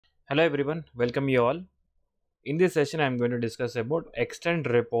Hello everyone, welcome you all. In this session, I am going to discuss about extend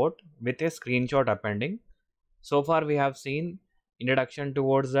report with a screenshot appending. So far, we have seen introduction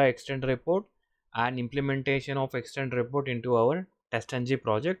towards the extend report and implementation of extend report into our TestNG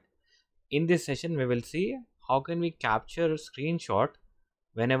project. In this session, we will see how can we capture screenshot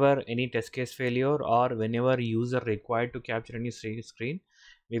whenever any test case failure or whenever user required to capture any screen.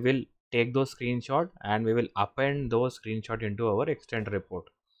 We will take those screenshot and we will append those screenshot into our extend report.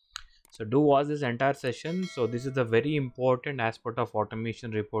 So do watch this entire session. So this is a very important aspect of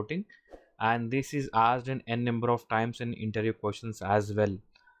automation reporting, and this is asked in n number of times in interview questions as well.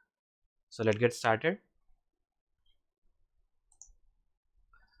 So let's get started.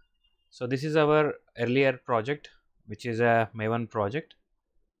 So this is our earlier project, which is a Maven project.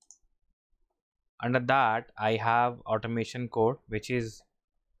 Under that, I have automation code, which is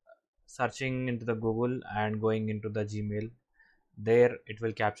searching into the Google and going into the Gmail. There it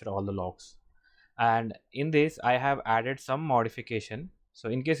will capture all the logs. And in this I have added some modification. So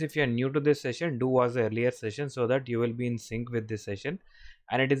in case if you are new to this session, do watch the earlier session so that you will be in sync with this session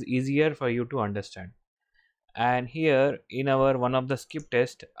and it is easier for you to understand. And here in our one of the skip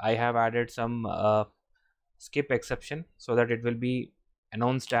test, I have added some skip exception so that it will be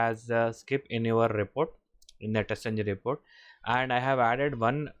announced as the skip in your report, in the TestNG report. And I have added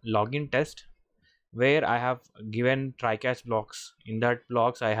one login test where I have given try catch blocks. In that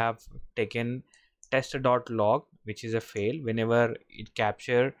blocks I have taken test.log, which is a fail. Whenever it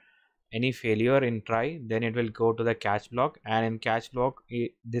capture any failure in try, then it will go to the catch block, and in catch block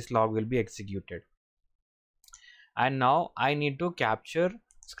this log will be executed. And now I need to capture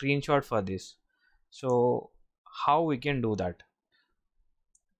screenshot for this. So how we can do that?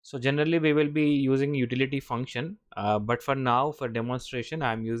 So generally we will be using utility function, but for now, for demonstration,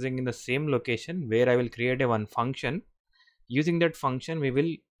 I am using in the same location where I will create a one function. Using that function, we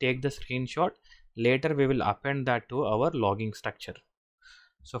will take the screenshot. Later we will append that to our logging structure.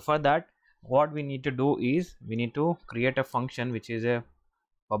 So for that, what we need to do is we need to create a function which is a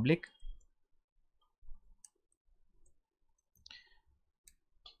public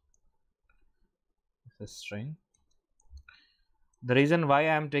string. The reason why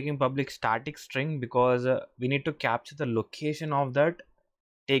I am taking public static string, because we need to capture the location of that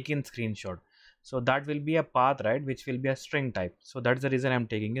taken screenshot. So that will be a path, right, which will be a string type. So that's the reason I'm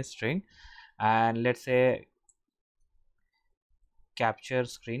taking a string. And let's say capture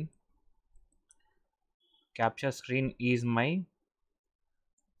screen. Capture screen is my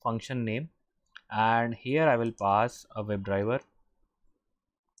function name, and here I will pass a WebDriver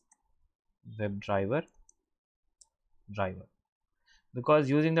driver, because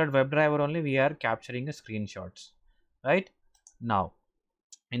using that WebDriver only we are capturing the screenshots. Right now,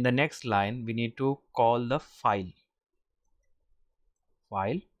 in the next line we need to call the file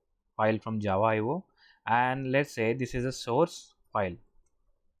from Java IO, and let's say this is a source file,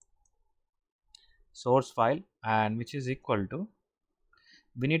 and which is equal to,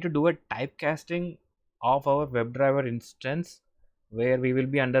 we need to do a typecasting of our WebDriver instance where we will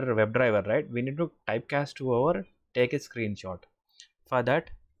be under WebDriver, right? We need to typecast to our take a screenshot. For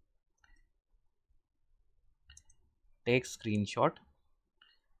that, take screenshot,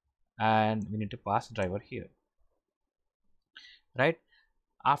 and we need to pass driver here, right?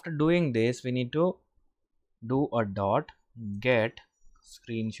 After doing this, we need to do a dot get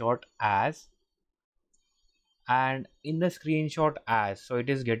screenshot as, and in the screenshot as, so it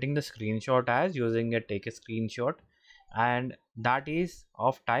is getting the screenshot as using a take a screenshot, and that is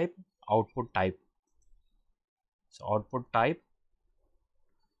of type output type. So output type,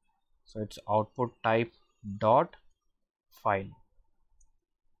 so it's output type dot file,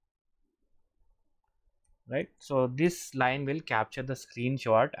 right? So this line will capture the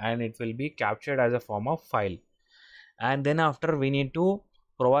screenshot and it will be captured as a form of file. And then after, we need to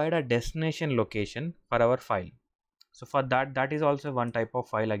provide a destination location for our file. So for that, that is also one type of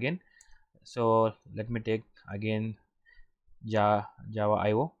file again. So let me take again Java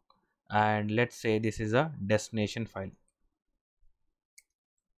IO, and let's say this is a destination file.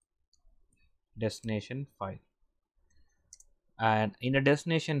 And in a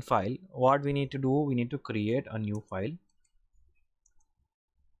destination file, what we need to do, we need to create a new file,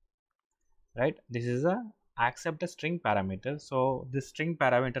 right? This is a accept a string parameter. So this string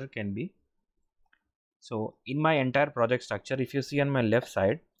parameter can be, so in my entire project structure, if you see on my left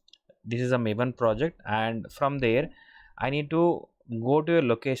side, this is a Maven project, and from there I need to go to a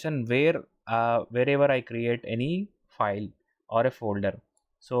location where wherever I create any file or a folder.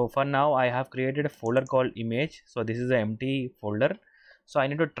 So for now I have created a folder called image. So this is an empty folder, so I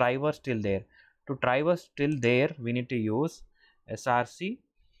need to traverse till there. To traverse till there, we need to use src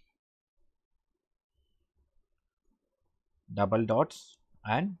double dots,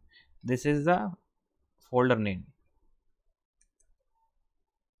 and this is the folder name,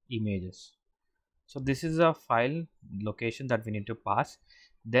 images. So this is a file location that we need to pass.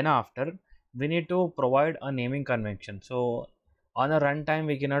 Then after, we need to provide a naming convention. So on a runtime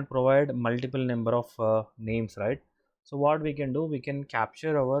we cannot provide multiple number of names, right? So what we can do, we can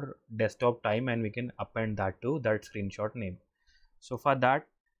capture our desktop time and we can append that to that screenshot name. So for that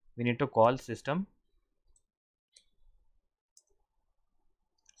we need to call system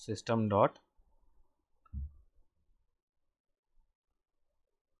dot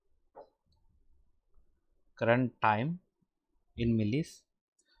current time in millis.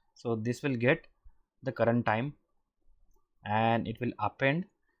 So this will get the current time and it will append.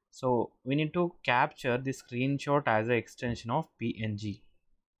 So we need to capture the screenshot as an extension of PNG,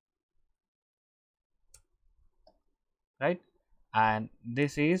 right? And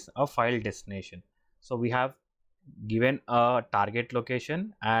this is a file destination. So we have given a target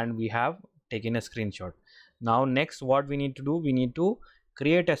location and we have taken a screenshot. Now next what we need to do, we need to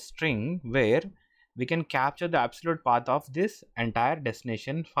create a string where we can capture the absolute path of this entire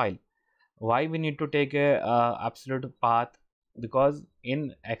destination file. Why we need to take a absolute path? Because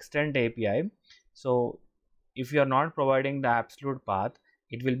in extend API, so if you are not providing the absolute path,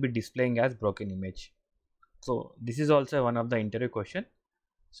 it will be displaying as broken image. So this is also one of the interview question,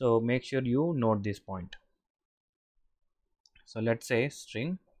 so make sure you note this point. So let's say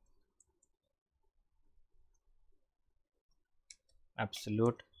string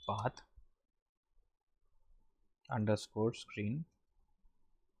absolute path underscore screen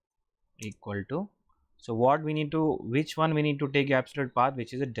equal to, so what we need to, which one we need to take absolute path,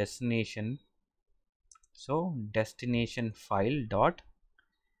 which is a destination. So destination file dot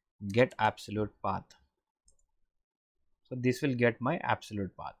get absolute path. So this will get my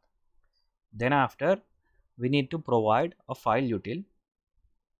absolute path. Then after, we need to provide a file util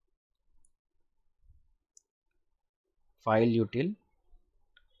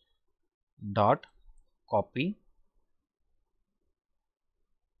dot copy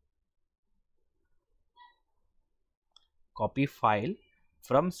file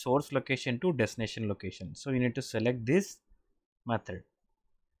from source location to destination location. So you need to select this method.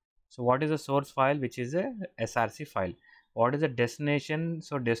 So what is the source file? Which is a src file. What is the destination?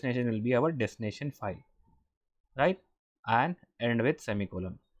 So destination will be our destination file, right? And end with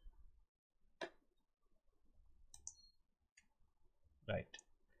semicolon, right?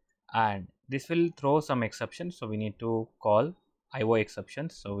 And this will throw some exceptions, so we need to call IO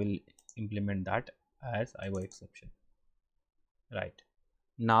exceptions. So we'll implement that as IO exception, right?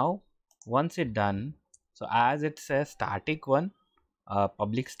 Now once it done, so as it's a static one,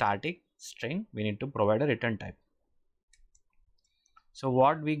 public static string, we need to provide a return type. So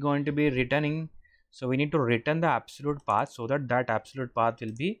what we going to be returning, so we need to return the absolute path, so that that absolute path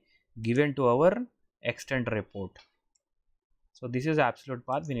will be given to our extend report. So this is absolute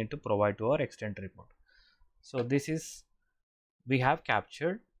path we need to provide to our extend report. So this is, we have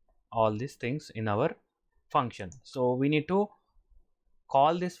captured all these things in our function. So we need to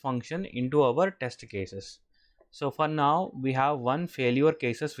call this function into our test cases. So for now we have one failure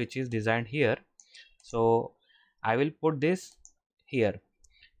cases which is designed here. So I will put this here.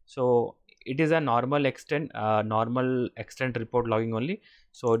 So it is a normal extend report logging only.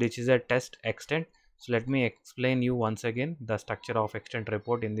 So this is a test extend. So let me explain you once again the structure of extend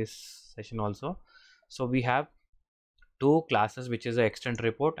report in this session also. So we have two classes, which is a extend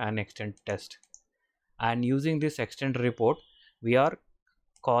report and extend test, and using this extend report we are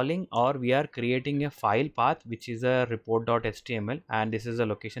calling, or we are creating a file path which is a report.html, and this is a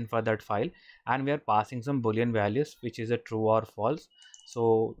location for that file, and we are passing some boolean values which is a true or false.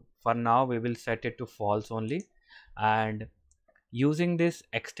 So for now we will set it to false only, and using this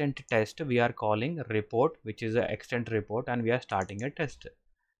extend test we are calling report, which is a extend report, and we are starting a test.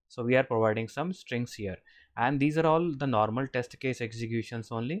 So we are providing some strings here, and these are all the normal test case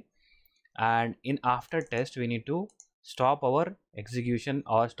executions only. And in after test we need to stop our execution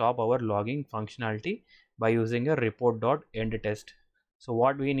or stop our logging functionality by using a report.end test. So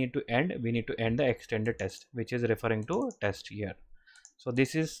what we need to end, we need to end the extended test, which is referring to test here. So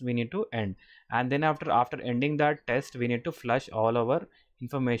this is, we need to end, and then after ending that test we need to flush all our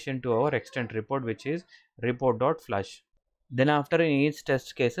information to our extend report, which is report.flush. Then after, in each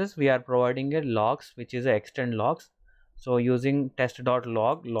test cases we are providing a logs, which is a extend logs. So using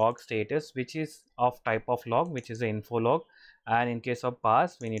test.log log status, which is of type of log, which is a info log, and in case of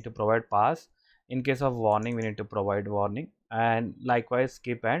pass we need to provide pass, in case of warning we need to provide warning, and likewise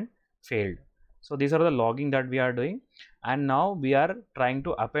skip and failed. So these are the logging that we are doing, and now we are trying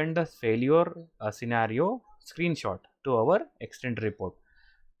to append the failure scenario screenshot to our extend report.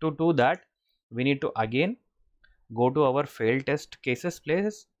 To do that, we need to again go to our failed test cases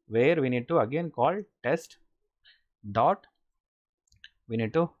place, where we need to again call test dot, we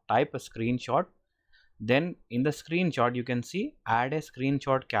need to type a screenshot. Then in the screenshot you can see add a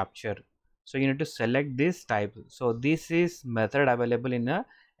screenshot capture. So you need to select this type. So this is method available in a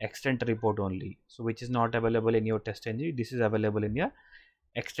extend report only, so which is not available in your TestNG. This is available in your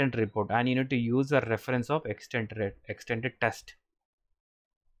extend report, and you need to use a reference of extended test,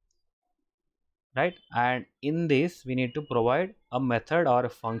 right? And in this we need to provide a method or a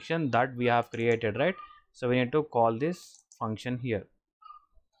function that we have created, right? So we need to call this function here,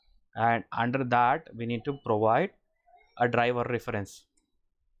 and under that we need to provide a driver reference,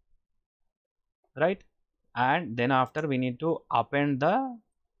 right? And then after we need to append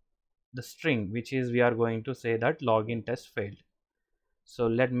the string, which is we are going to say that login test failed. So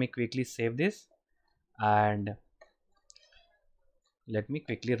let me quickly save this and let me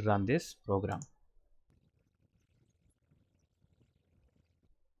quickly run this program.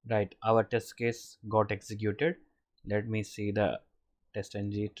 Right, our test case got executed. Let me see the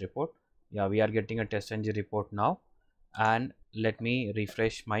TestNG report. Yeah, we are getting a TestNG report now. And let me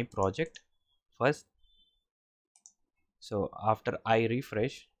refresh my project first. So after I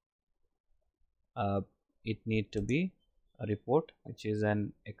refresh, it need to be a report, which is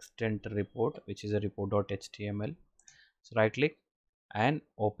an extent report, which is a report.html. So right click and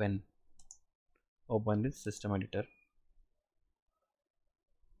open this system editor.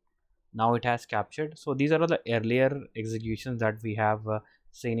 Now it has captured. So these are all the earlier executions that we have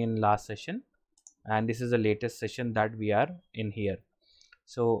seen in last session, and this is the latest session that we are in here.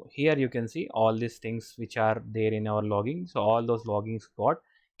 So here you can see all these things which are there in our logging. So all those loggings got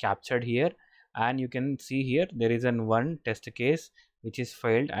captured here, and you can see here there is an one test case which is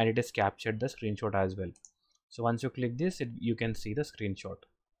failed, and it has captured the screenshot as well. So once you click this, you can see the screenshot.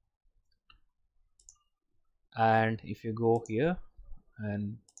 And if you go here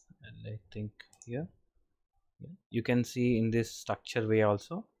and I think here, you can see in this structure way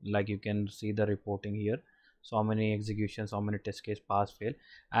also, like you can see the reporting here. So how many executions, how many test case pass fail.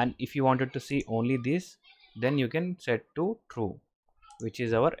 And if you wanted to see only this, then you can set to true, which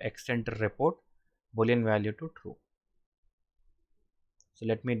is our extend report boolean value to true. So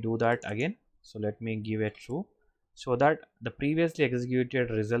let me do that again. So let me give a true, so that the previously executed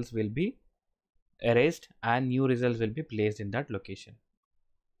results will be erased and new results will be placed in that location.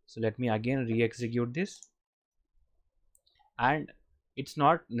 So let me again re-execute this. And it's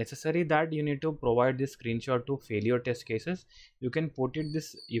not necessary that you need to provide this screenshot to failure test cases. You can put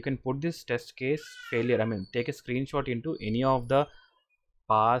this test case failure, I mean take a screenshot into any of the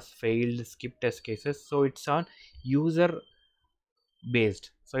pass, failed, skip test cases. So it's on user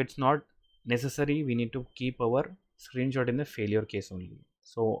based, so it's not necessary we need to keep our screenshot in the failure case only.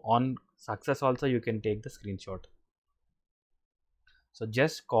 So on success also you can take the screenshot. So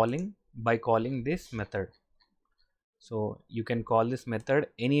just calling this method. So you can call this method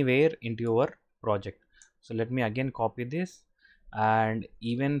anywhere into your project. So let me again copy this, and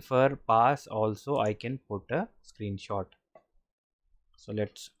even for pass also I can put a screenshot. So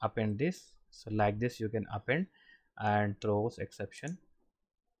let's append this. So like this you can append and throws exception.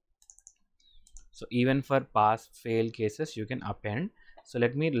 So even for pass fail cases you can append. So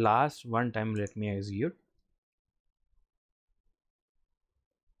let me last one time, let me execute.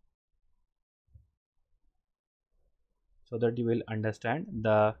 So that you will understand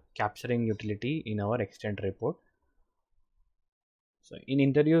the capturing utility in our extend report. So in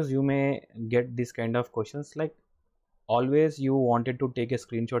interviews you may get this kind of questions, like always you wanted to take a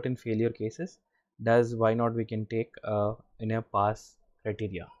screenshot in failure cases, why not we can take in a pass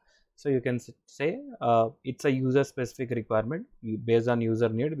criteria. So you can say it's a user specific requirement, based on user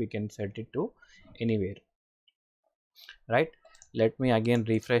need we can set it to anywhere, right? Let me again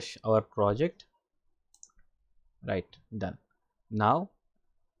refresh our project. Right, done. Now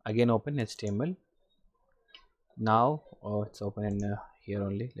again open HTML. Now it's open in here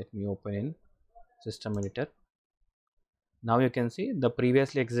only. Let me open in system editor. Now you can see the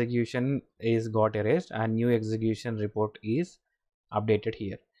previously execution is got erased and new execution report is updated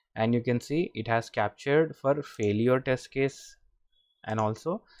here, and you can see it has captured for failure test case, and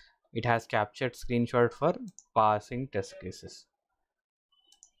also it has captured screenshot for passing test cases,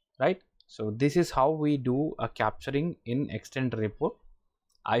 right? So this is how we do a capturing in extend report.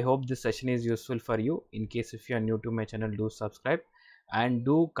 I hope this session is useful for you. In case if you are new to my channel, do subscribe and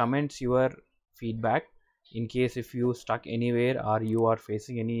do comments your feedback. In case if you stuck anywhere or you are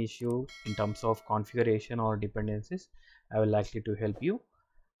facing any issue in terms of configuration or dependencies, I will likely to help you.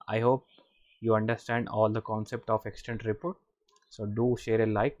 I hope you understand all the concept of extend report. So do share a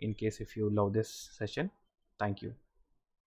like in case if you love this session. Thank you.